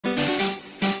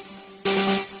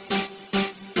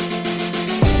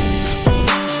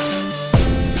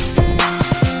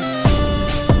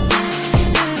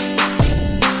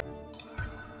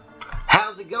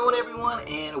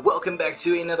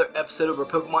to another episode of our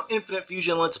Pokemon Infinite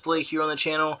Fusion Let's Play here on the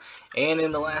channel. And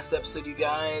in the last episode, you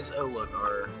guys... Oh, look,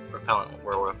 our repellent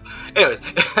werewolf. Anyways,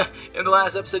 in the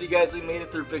last episode, you guys, we made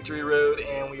it through Victory Road,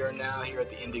 and we are now here at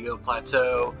the Indigo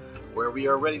Plateau, where we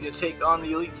are ready to take on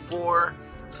the Elite Four.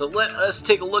 So let us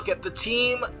take a look at the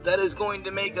team that is going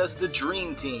to make us the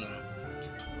Dream Team.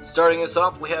 Starting us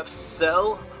off, we have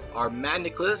Cell, our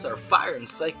Magniclus, our Fire and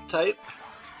Psychic type.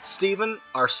 Steven,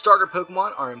 our starter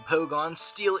Pokemon, are Empoleon,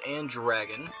 Steel and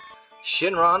Dragon.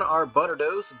 Shinron, our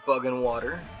Butterdose, Bug and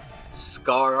Water.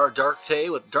 Scar, our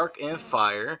Darktai, with Dark and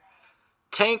Fire.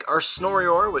 Tank, our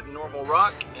Snoruor, with Normal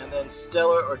Rock. And then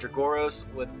Stellar, our Dragoros,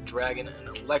 with Dragon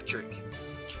and Electric.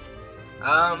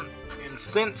 And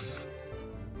since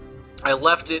I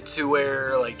left it to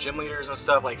where like gym leaders and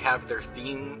stuff like have their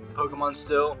theme Pokemon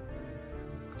still,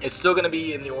 it's still going to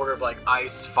be in the order of like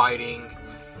Ice, Fighting,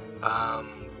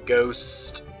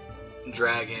 Ghost,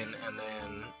 Dragon, and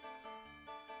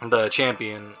then the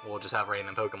champion will just have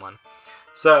random Pokemon.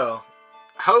 So,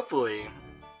 hopefully,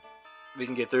 we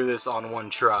can get through this on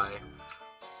one try.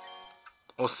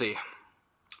 We'll see.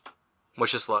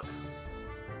 Wish us luck.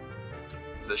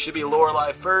 So it should be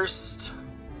Lorelei first.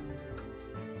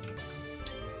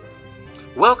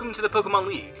 Welcome to the Pokemon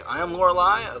League. I am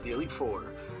Lorelei of the Elite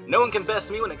Four. No one can best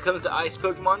me when it comes to ice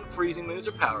Pokemon. Freezing moves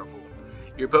are powerful.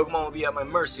 Your Pokemon will be at my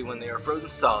mercy when they are frozen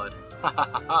solid. Ha ha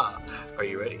ha ha. Are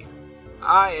you ready?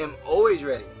 I am always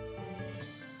ready.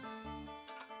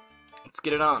 Let's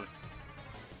get it on.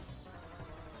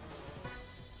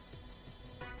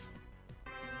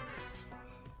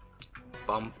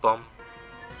 Bum bum.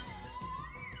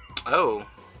 Oh.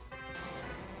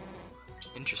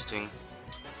 Interesting.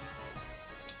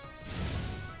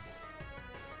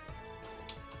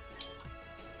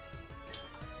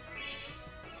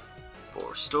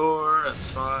 Store, that's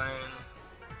fine.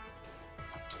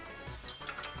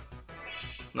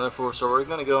 Another 4-star. We're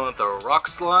gonna go with the Rock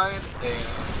Slide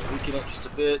and weaken it just a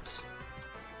bit,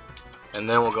 and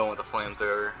then we'll go with the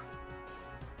Flamethrower.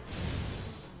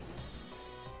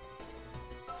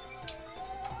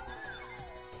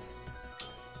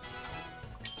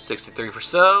 $63 for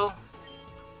Cell,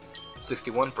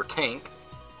 61 for Tank.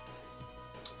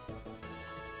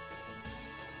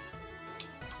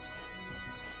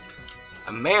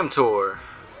 A Mamtor.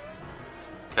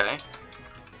 Okay.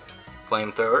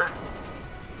 Flamethrower.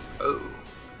 Oh.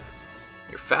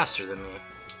 You're faster than me.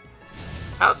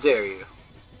 How dare you?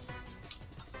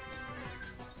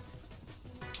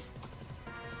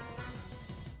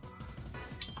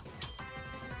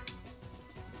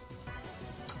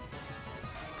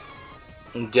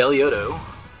 Deliodo.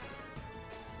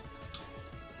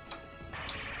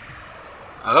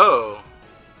 Oh.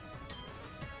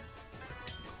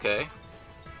 Okay.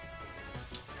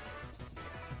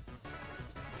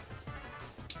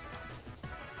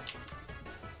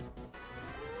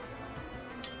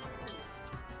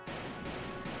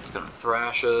 Gonna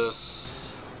thrash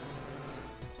us.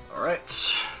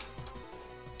 Alright.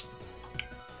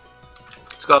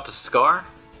 Let's go out to Scar.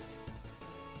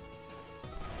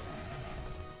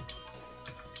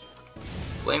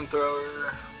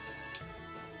 Flamethrower.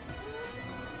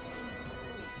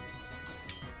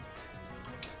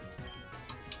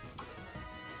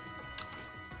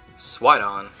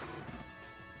 Swidon.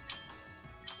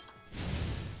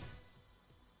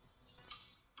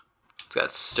 It's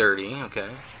got Sturdy, okay.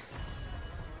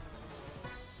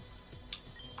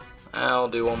 I'll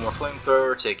do one more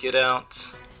Flamethrower, take it out.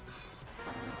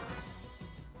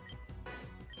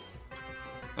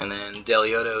 And then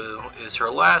Deliodo is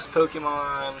her last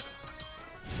Pokemon.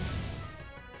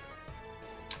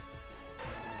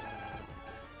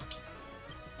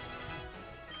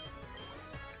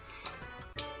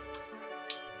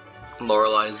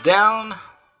 Lorelei's down.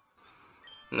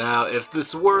 Now, if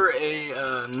this were a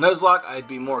Nuzlocke, I'd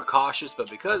be more cautious, but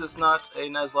because it's not a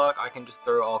Nuzlocke, I can just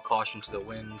throw all caution to the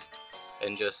wind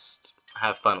and just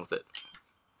have fun with it.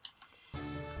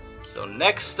 So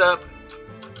next up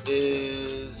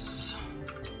is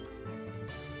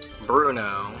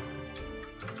Bruno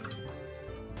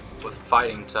with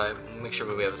Fighting type. Make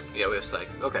sure we have, yeah, we have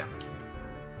Psychic. Okay.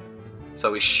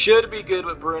 So we should be good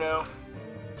with Bruno.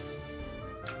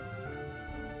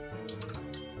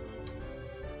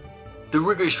 The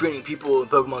rigorous training people in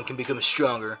Pokemon can become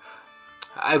stronger.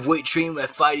 I've weight trained my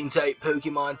Fighting type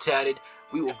Pokemon, Tatted.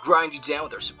 We will grind you down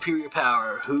with our superior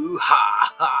power. Hoo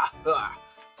ha ha ha.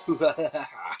 Hoo ha ha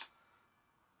ha.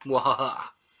 Wahaha.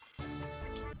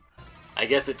 I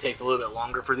guess it takes a little bit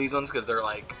longer for these ones because they're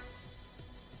like,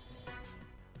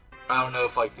 I don't know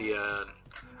if like the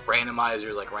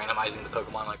randomizers like randomizing the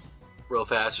Pokemon like real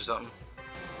fast or something.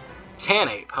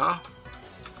 Tanape, huh?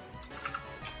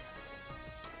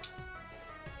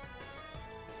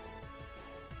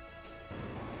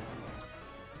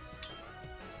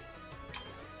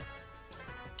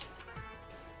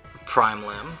 Prime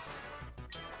Limb.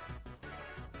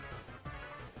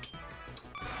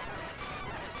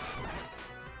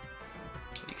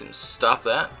 You can stop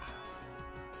that.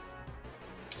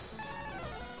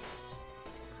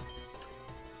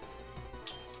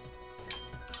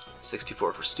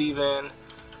 $64 for Steven.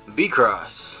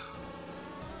 B-Cross.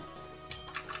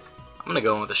 I'm gonna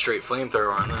go in with a straight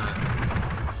flamethrower on that.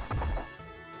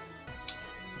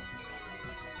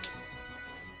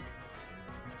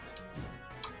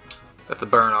 Got the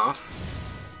burn off.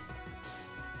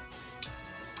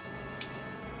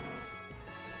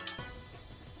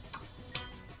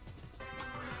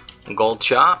 Gold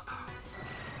chop.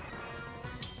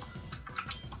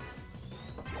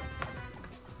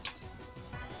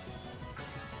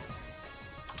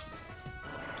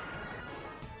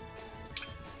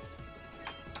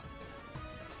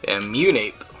 And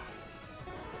Munape.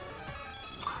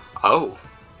 Oh.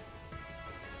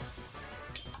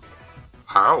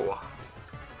 Ow.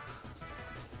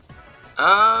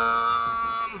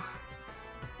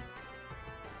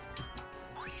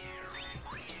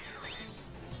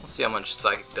 Let's see how much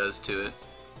Psychic does to it.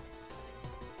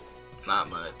 Not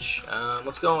much.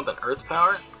 Let's go with an Earth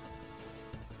Power.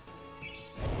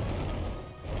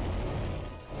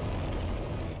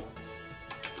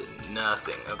 Did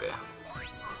nothing. Okay.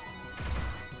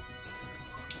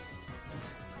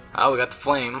 Oh, we got the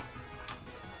flame.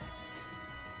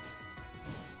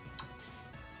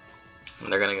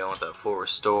 And they're gonna go with that full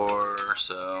restore,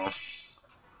 so.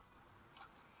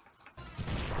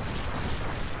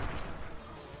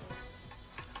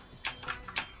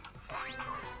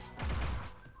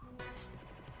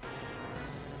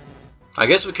 I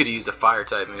guess we could use a fire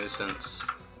type move since.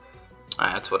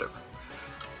 Alright, that's whatever.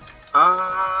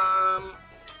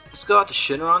 Let's go out to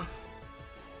Shinron.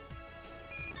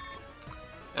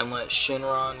 And let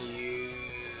Shinron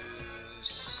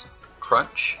use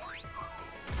Crunch.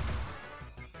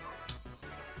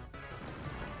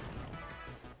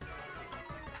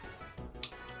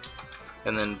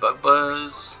 And then Bug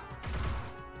Buzz.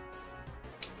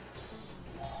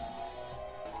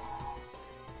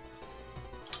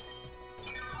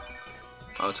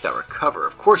 Oh, it's got Recover.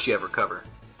 Of course you have Recover.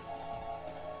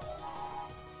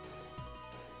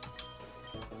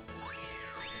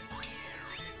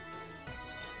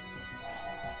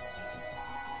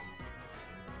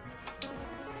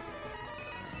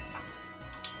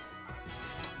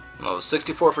 Oh,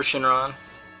 64 for Shinron,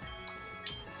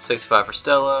 65 for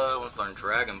Stella. Let's learn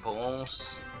Dragon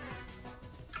Pulse.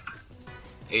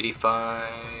 85.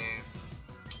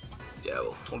 Yeah,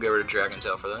 we'll get rid of Dragon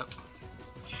Tail for that.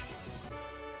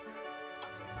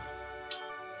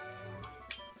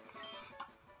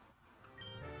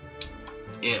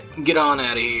 Yeah, get on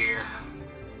out of here.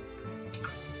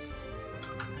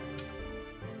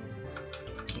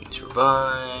 Need to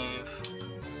revive.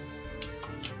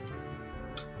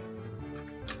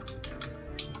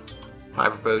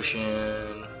 Hyper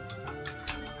Potion.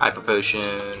 Hyper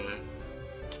Potion.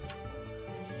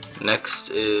 Next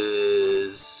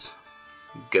is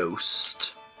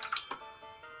Ghost.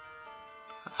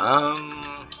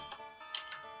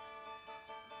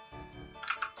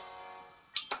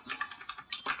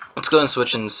 Let's go and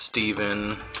switch in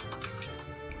Steven.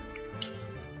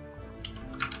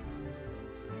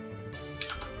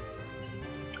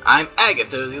 I'm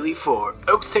Agatha, the Elite Four.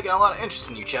 Oak's taking a lot of interest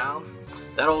in you, child.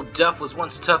 That old Duff was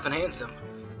once tough and handsome.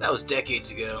 That was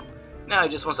decades ago. Now he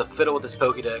just wants to fiddle with his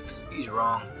Pokédex. He's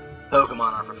wrong.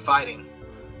 Pokemon are for fighting.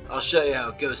 I'll show you how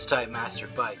a Ghost-type master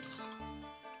fights.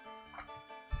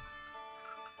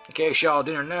 In case y'all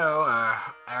didn't know,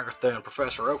 Agatha and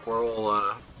Professor Oak were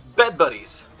all bed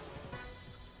buddies.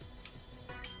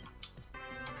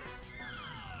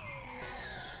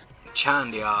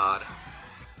 Chandiad.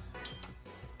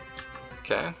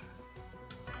 Okay.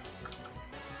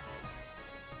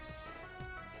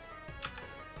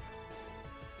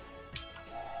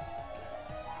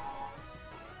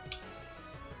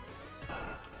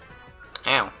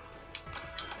 Ow.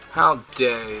 How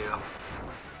dare you.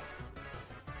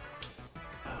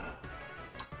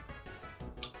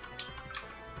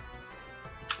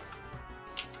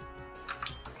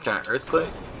 Can I Earthquake?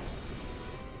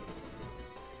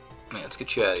 Man, let's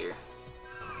get you out of here.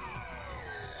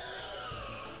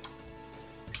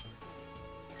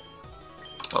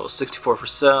 Level 64 for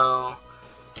Cell.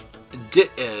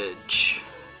 Edge.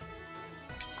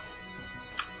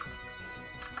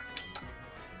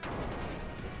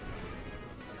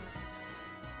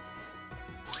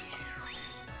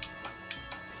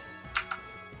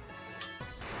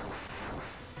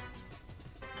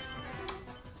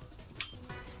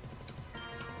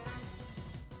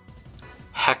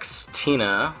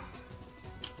 Hextina.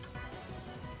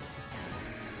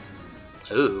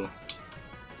 Ooh.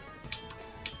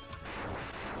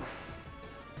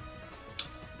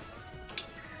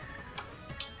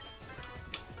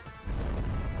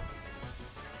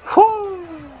 Whoo!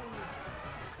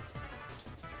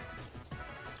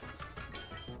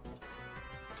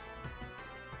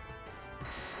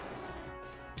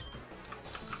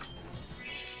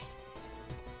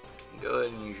 Go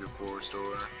ahead and use your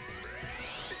 4-star.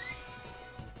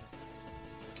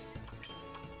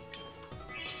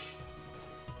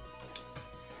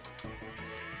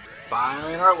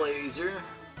 Firing our laser.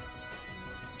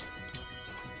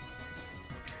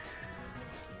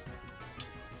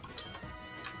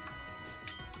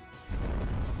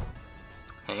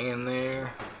 Hang in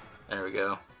there. There we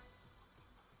go.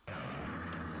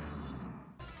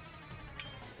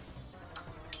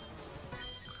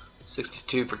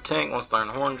 $62 for tank. Once learn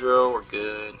horn drill, we're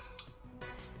good.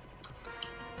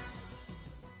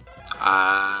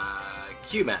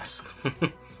 Q mask.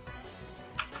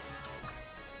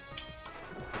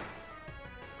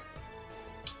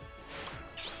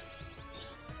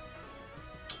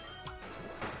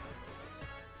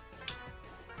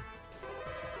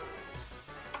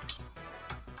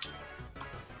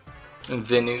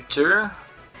 Venuter.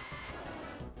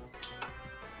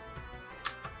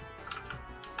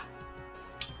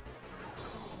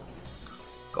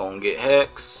 Gonna get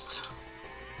hexed.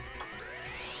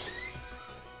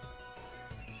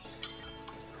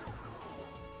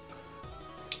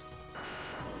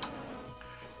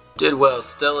 Did well,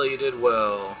 Stella, you did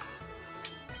well.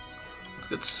 Let's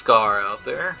get Scar out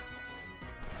there.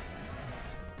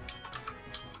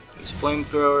 Use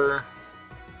flamethrower.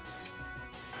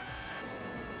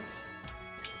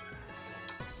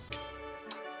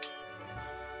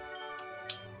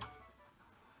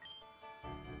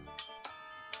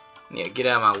 Yeah, get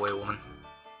out of my way, woman.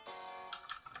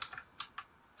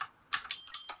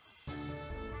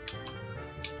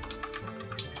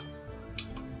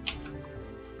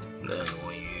 Then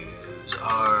we'll use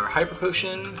our Hyper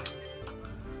Potion.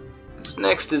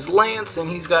 Next is Lance, and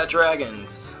he's got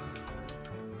dragons.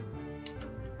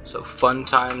 So fun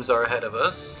times are ahead of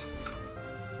us.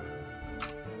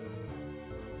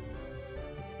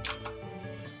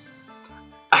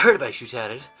 I heard about you,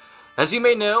 Tatted. As you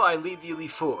may know, I lead the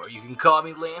Elite Four. You can call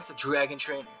me Lance, the Dragon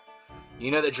Trainer.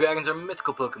 You know that dragons are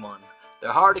mythical Pokemon.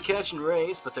 They're hard to catch and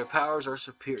raise, but their powers are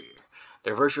superior.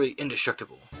 They're virtually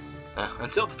indestructible.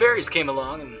 Until the fairies came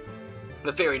along and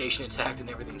the Fairy Nation attacked and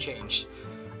everything changed.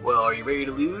 Well, are you ready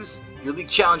to lose? Your league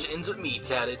challenge ends with me,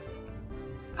 Tatted.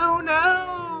 Oh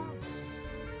no!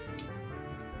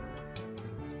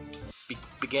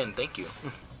 Begin, thank you.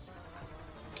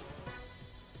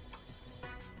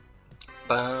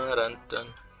 Ba-dun dun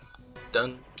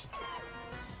dun.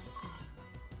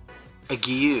 A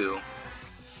Gyu.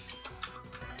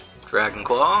 Dragon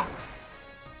Claw.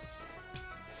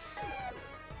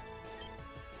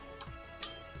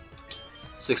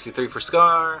 $63 for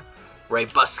Scar. Ray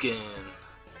Buskin.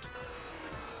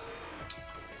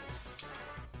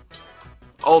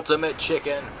 Ultimate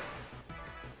Chicken.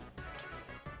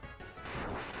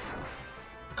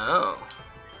 Oh.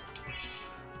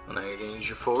 Well, now you're gonna use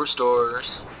your 4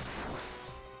 stars.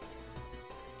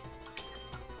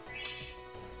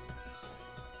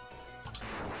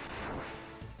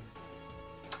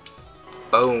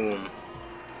 Boom.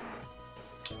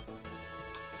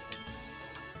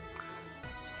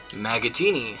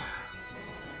 Magatini.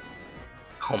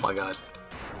 Oh my god.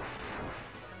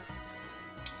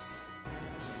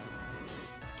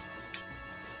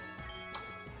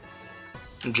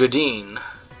 Jardine.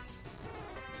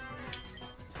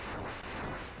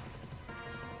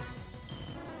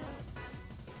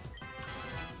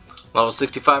 Level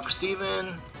 65 for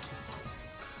Steven.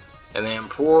 And then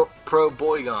Pro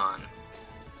Boygon.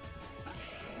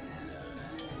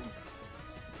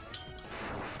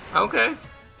 Okay.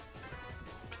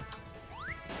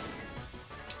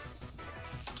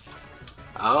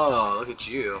 Oh, look at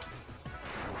you.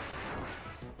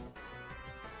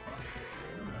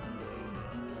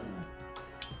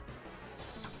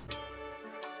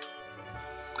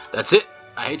 That's it.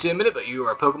 I hate to admit it, but you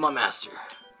are a Pokemon master.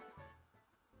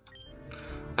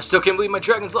 I still can't believe my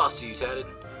dragons lost to you, Tatted.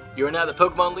 You are now the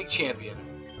Pokemon League champion.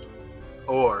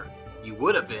 Or, you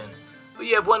would have been, but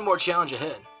you have one more challenge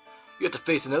ahead. You have to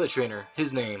face another trainer.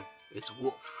 His name is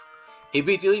Wolf. He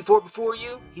beat the Elite Four before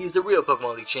you. He's the real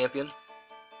Pokemon League champion.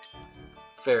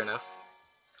 Fair enough.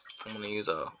 I'm going to use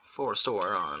a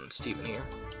 4-star on Steven here.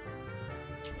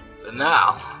 But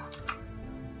now,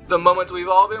 the moment we've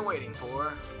all been waiting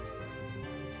for.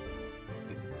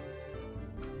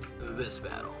 This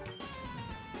battle.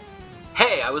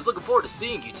 Hey, I was looking forward to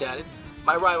seeing you, Tatted.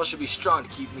 My rival should be strong to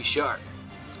keep me sharp.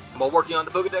 While working on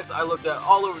the Pokédex, I looked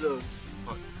all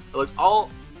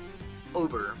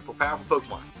over for powerful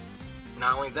Pokemon.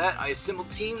 Not only that, I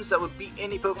assembled teams that would beat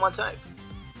any Pokemon type.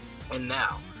 And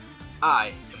now,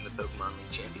 I am the Pokemon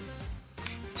League champion.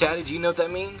 Tatted, do you know what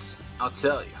that means? I'll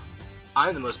tell you.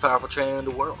 I'm the most powerful trainer in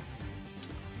the world.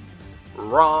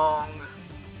 Wrong.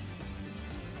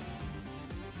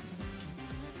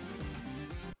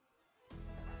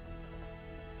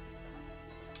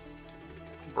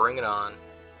 Bring it on.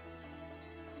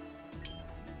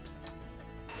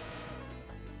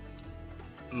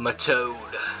 Matode.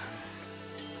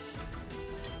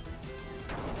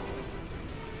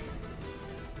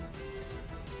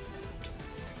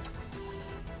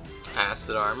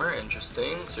 Acid armor,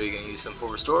 interesting. So you're gonna use some full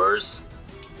restores?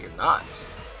 You're not.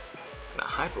 I'm gonna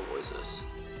hyper voice this.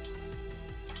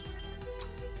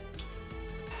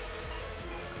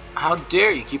 How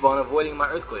dare you keep on avoiding my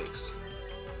earthquakes?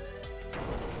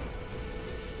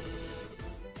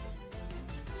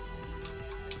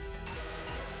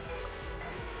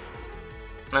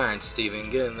 Alright, Steven,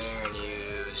 get in there and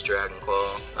use Dragon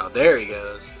Claw. Oh, there he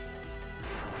goes.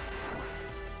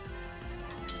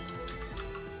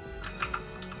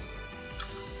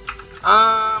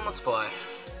 Let's fly.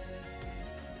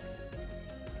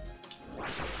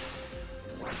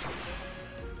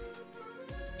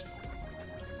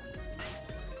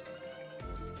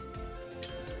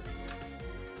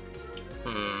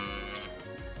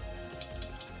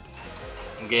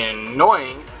 I'm getting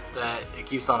annoying that it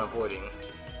keeps on avoiding.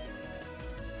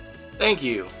 Thank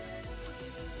you.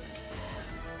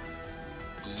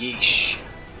 Yeesh.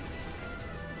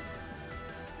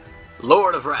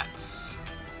 Lord of Rats.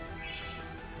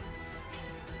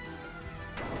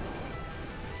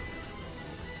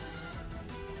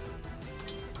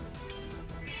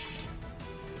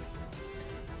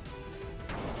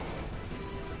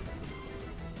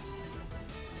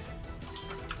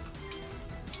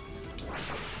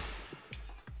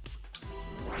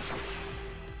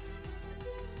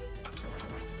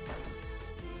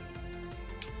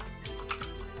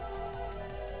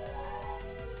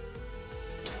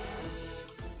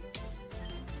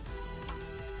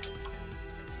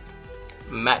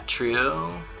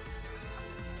 Matrio.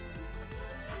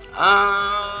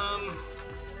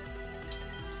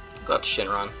 Got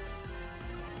Shinron.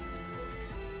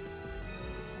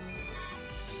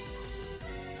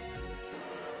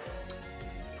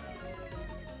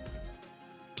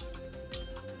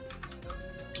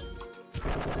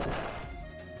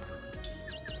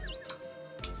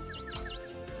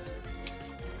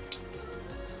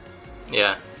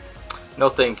 Yeah. No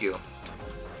thank you.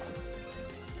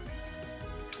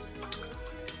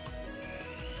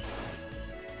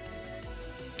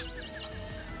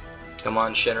 Come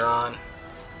on, Shinron.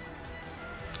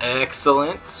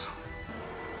 Excellent.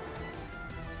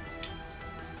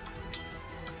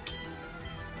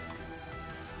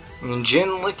 Jin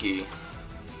Licky.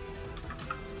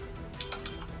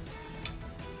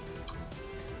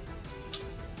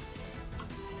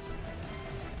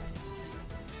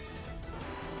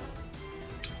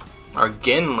 Or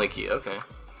Gin Licky, okay.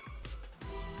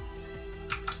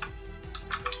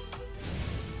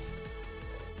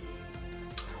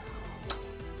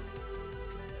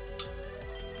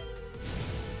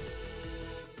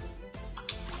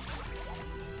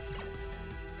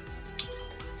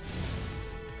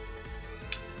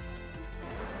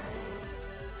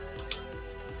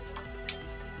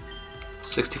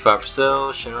 $65 for sale.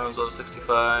 Shinron's level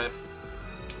 65.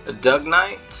 A Dug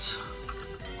Knight.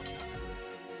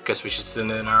 Guess we should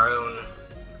send in our own.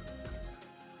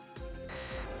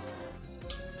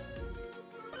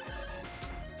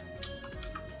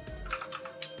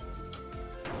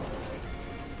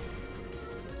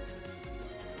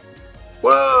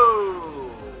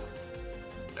 Whoa!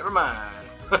 Never mind.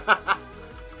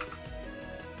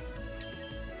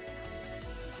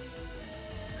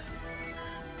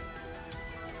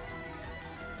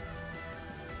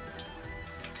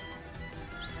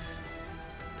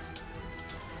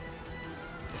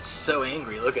 It's so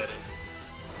angry, look at it.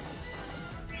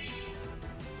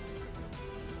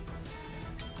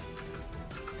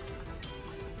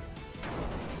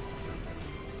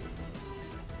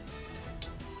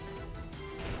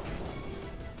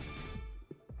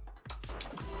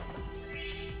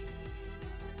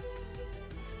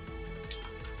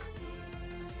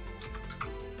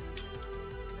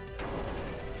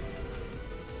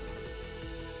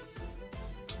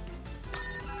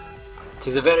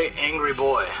 He's a very angry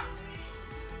boy.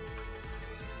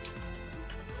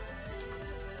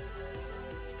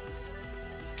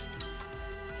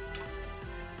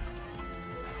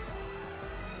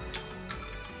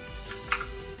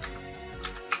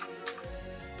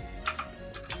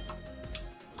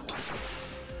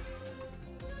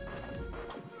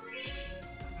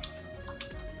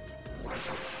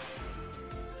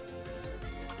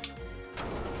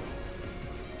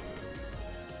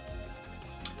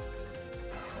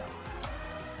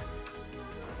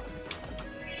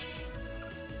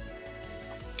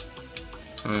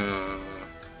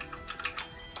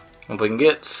 If we can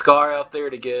get Scar out there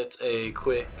to get a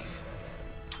quick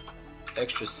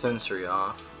extra sensory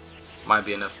off, might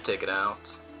be enough to take it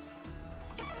out.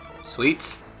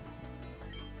 Sweet.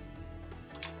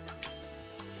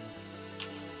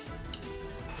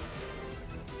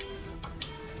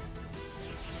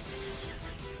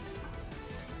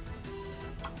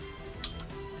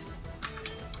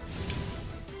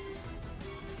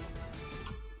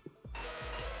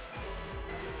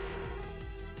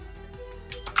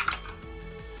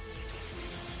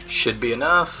 Should be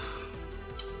enough.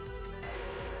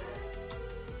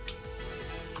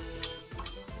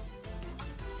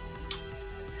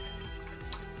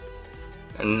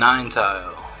 And 9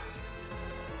 tile.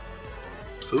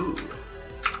 Ooh.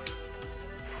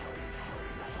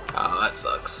 Oh, that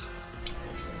sucks.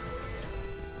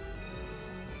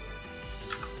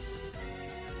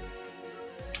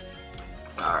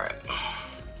 Alright.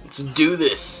 Let's do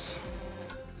this.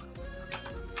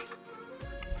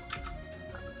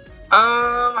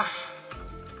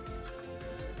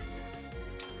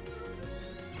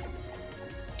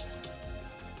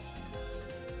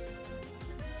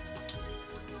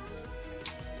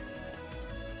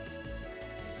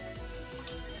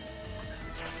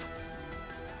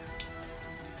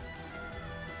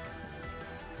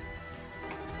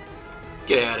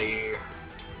 Get out of here.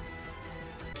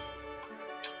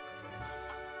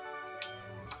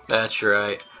 That's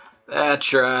right.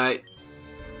 That's right.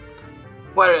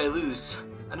 Why did I lose?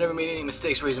 I never made any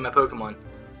mistakes raising my Pokemon.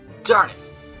 Darn it!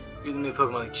 You're the new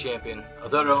Pokemon League champion,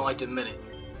 although I don't like to admit it.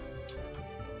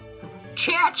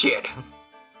 Chat.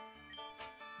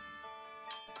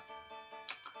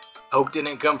 Oak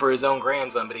didn't come for his own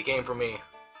grandson, but he came for me.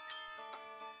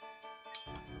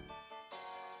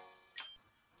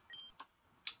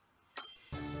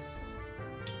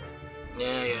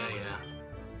 Yeah.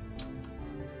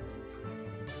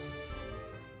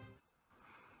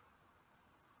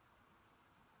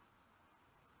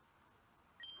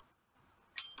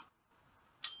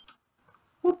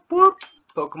 Whoop whoop!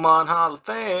 Pokemon Hall of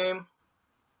Fame!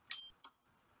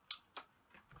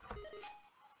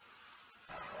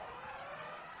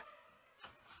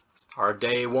 Our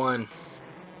day 1.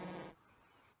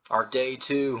 Our day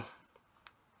 2.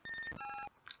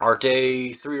 Our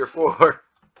day 3 or 4.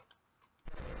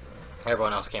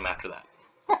 Everyone else came after that.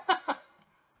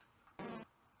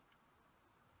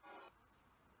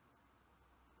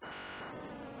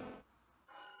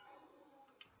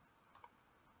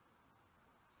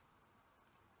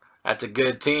 That's a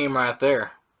good team right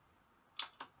there.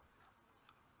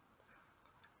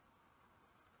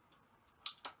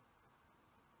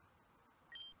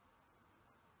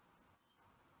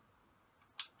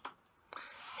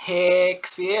 Heck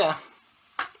yeah.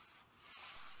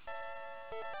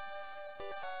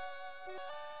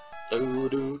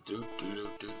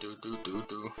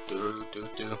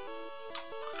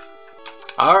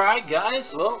 Alright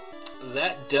guys, well,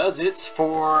 that does it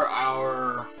for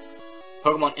our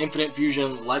Pokemon Infinite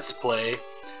Fusion Let's Play.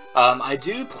 I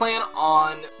do plan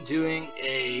on doing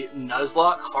a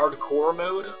Nuzlocke hardcore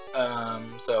mode,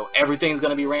 so everything's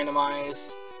going to be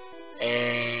randomized,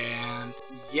 and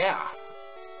yeah,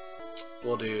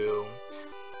 we'll do,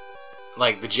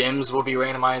 like, the gyms will be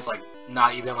randomized, like,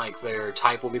 not even, like, their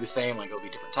type will be the same, like, it'll be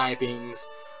different typings,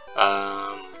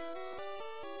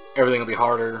 everything will be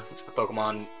harder. If the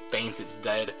Pokemon faints, it's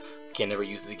dead, you can never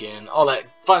use it again, all that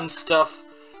fun stuff.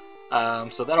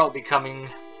 So that'll be coming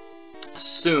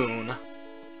soon.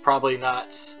 Probably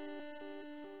not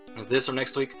this or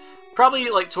next week. Probably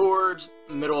like towards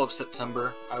the middle of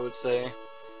September, I would say.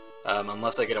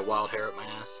 Unless I get a wild hair up my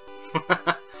ass.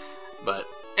 But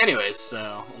anyways,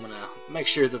 so I'm gonna make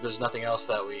sure that there's nothing else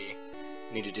that we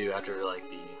need to do after like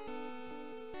the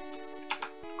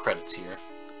credits here.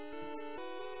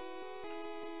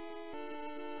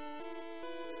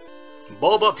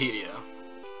 Bulbapedia.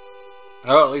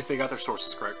 Oh, at least they got their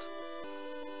sources correct.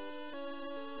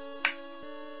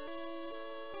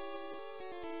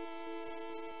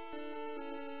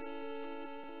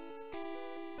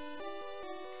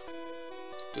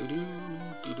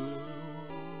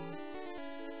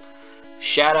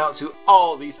 Shout out to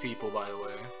all these people, by the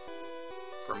way,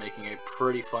 for making a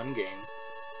pretty fun game.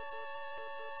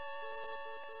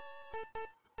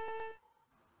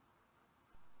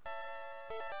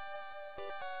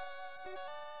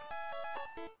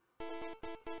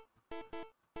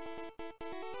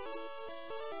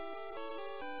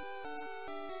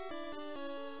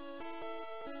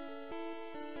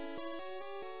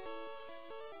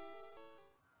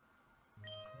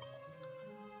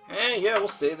 Hey, yeah, we'll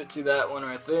save it to that one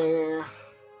right there.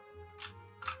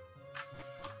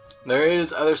 There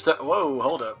is other stuff. Whoa,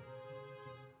 hold up.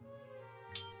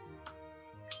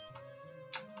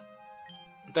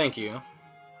 Thank you.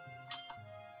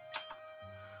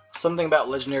 Something about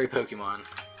legendary Pokemon.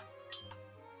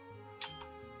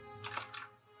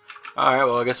 Alright,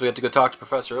 well, I guess we have to go talk to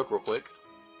Professor Oak real quick.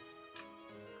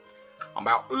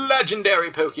 About legendary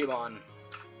Pokemon.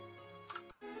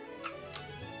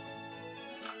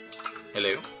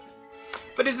 Hello.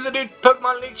 But isn't the new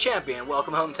Pokemon League champion?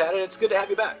 Welcome home, Tatted. It's good to have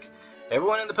you back.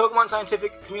 Everyone in the Pokemon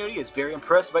scientific community is very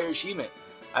impressed by your achievement.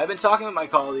 I've been talking with my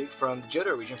colleague from the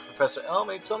Johto region, Professor Elm,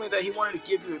 and he told me that he wanted to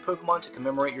give you a Pokemon to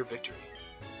commemorate your victory.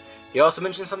 He also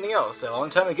mentioned something else. A long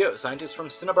time ago, scientists from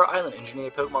Cinnabar Island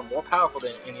engineered a Pokemon more powerful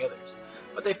than any others.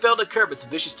 But they failed to curb its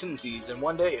vicious tendencies, and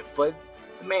one day it fled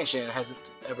the mansion and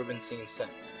hasn't ever been seen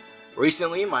since.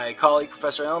 Recently, my colleague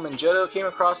Professor Elm in Johto came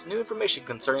across new information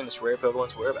concerning this rare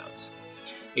Pokemon's whereabouts.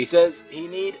 He says he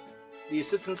need the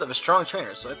assistance of a strong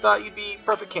trainer, so I thought you'd be a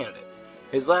perfect candidate.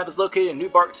 His lab is located in New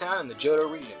Bark Town in the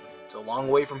Johto region. It's a long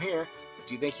way from here, but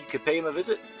do you think you could pay him a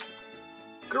visit?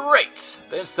 Great!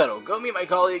 Then it's settled. Go meet my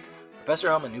colleague Professor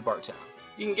Elm in New Bark Town.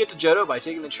 You can get to Johto by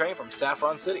taking the train from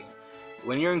Saffron City.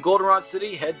 When you're in Goldenrod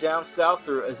City, head down south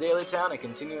through Azalea Town and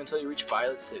continue until you reach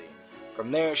Violet City.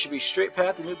 From there, it should be straight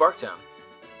path to New Bark Town.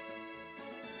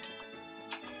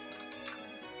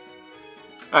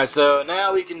 Alright, so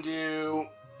now we can do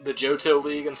the Johto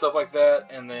League and stuff like that,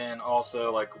 and then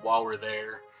also, like, while we're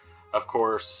there, of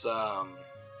course,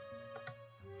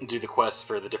 do the quests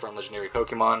for the different legendary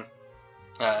Pokemon.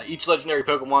 Each legendary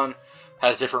Pokemon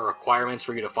has different requirements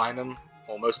for you to find them.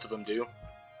 Well, most of them do.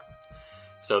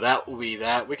 So that will be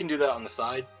that. We can do that on the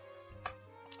side.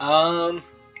 I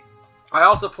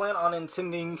also plan on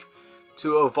intending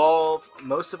to evolve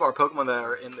most of our Pokemon that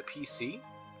are in the PC,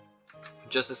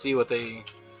 just to see what they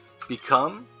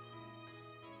become.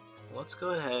 Let's go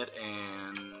ahead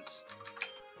and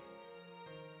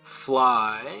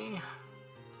fly.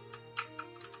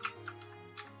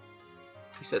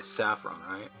 He said Saffron,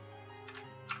 right?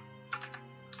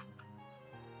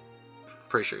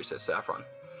 Pretty sure he said Saffron.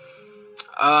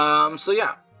 So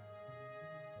yeah.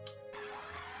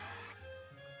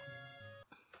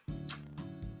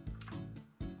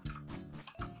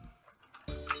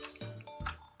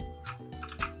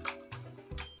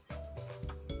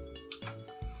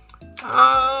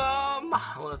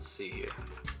 Let's see here.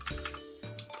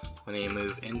 We need to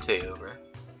move Entei over.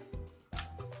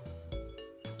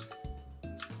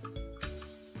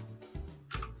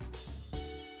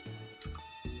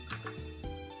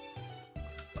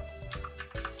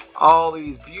 All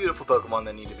these beautiful Pokemon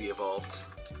that need to be evolved.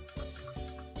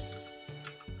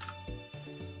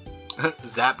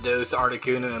 Zapdos,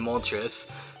 Articuno, and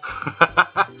Moltres.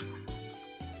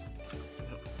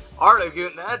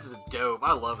 Articuno, that's dope.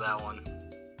 I love that one.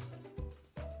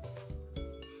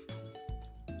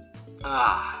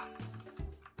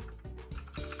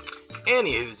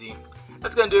 Anywhoozy,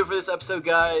 that's gonna do it for this episode,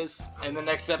 guys. In the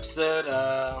next episode,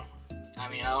 I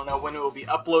don't know when it will be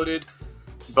uploaded,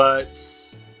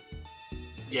 but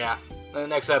yeah, in the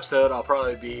next episode I'll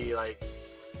probably be like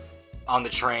on the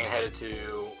train headed to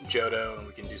Johto, and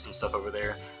we can do some stuff over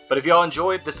there. But if y'all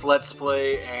enjoyed this Let's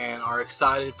Play and are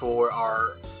excited for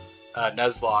our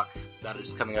Nuzlocke that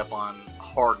is coming up on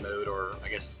hard mode, or I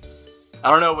guess, I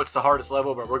don't know what's the hardest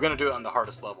level, but we're going to do it on the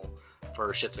hardest level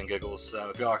for shits and giggles. So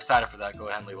if y'all are excited for that, go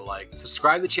ahead and leave a like.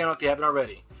 Subscribe to the channel if you haven't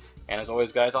already. And as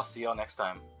always, guys, I'll see y'all next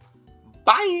time.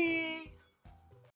 Bye!